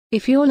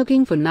If you're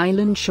looking for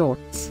nylon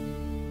shorts,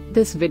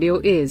 this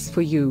video is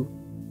for you.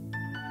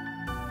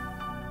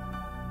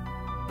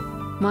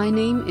 My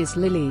name is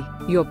Lily,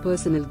 your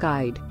personal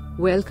guide.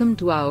 Welcome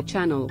to our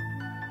channel.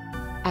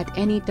 At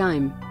any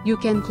time, you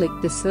can click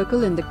the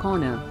circle in the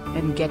corner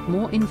and get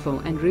more info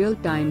and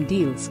real-time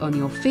deals on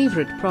your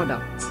favorite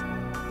products.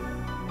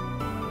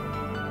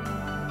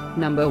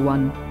 Number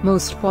 1,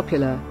 Most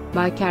Popular,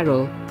 by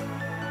Carrel.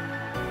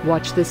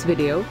 Watch this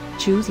video,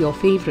 choose your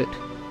favorite.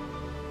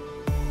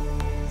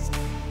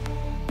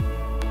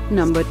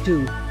 Number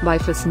 2, by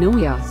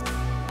Fasnoya.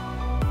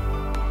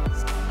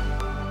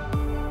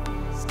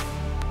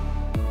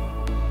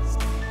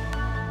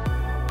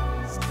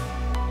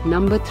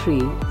 Number 3.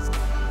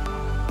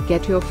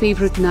 Get your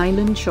favorite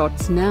nylon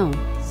shorts now.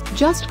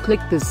 Just click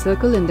this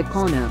circle in the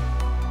corner.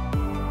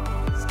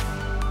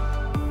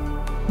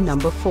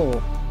 Number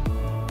 4.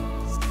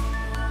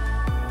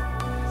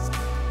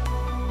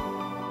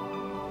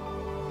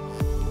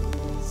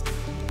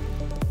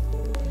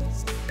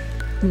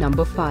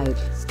 Number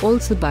 5,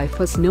 also by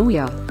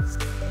Fasnoya.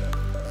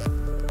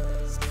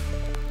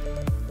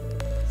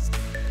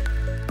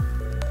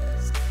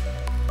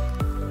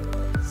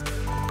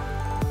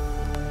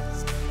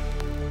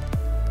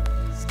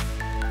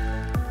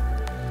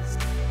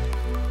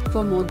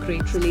 For more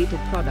great related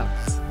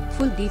products,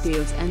 full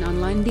details and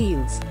online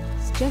deals,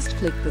 just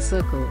click the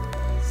circle.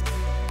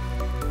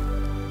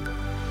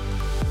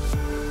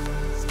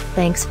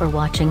 Thanks for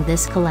watching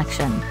this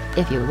collection.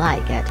 If you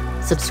like it,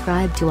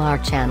 subscribe to our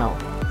channel.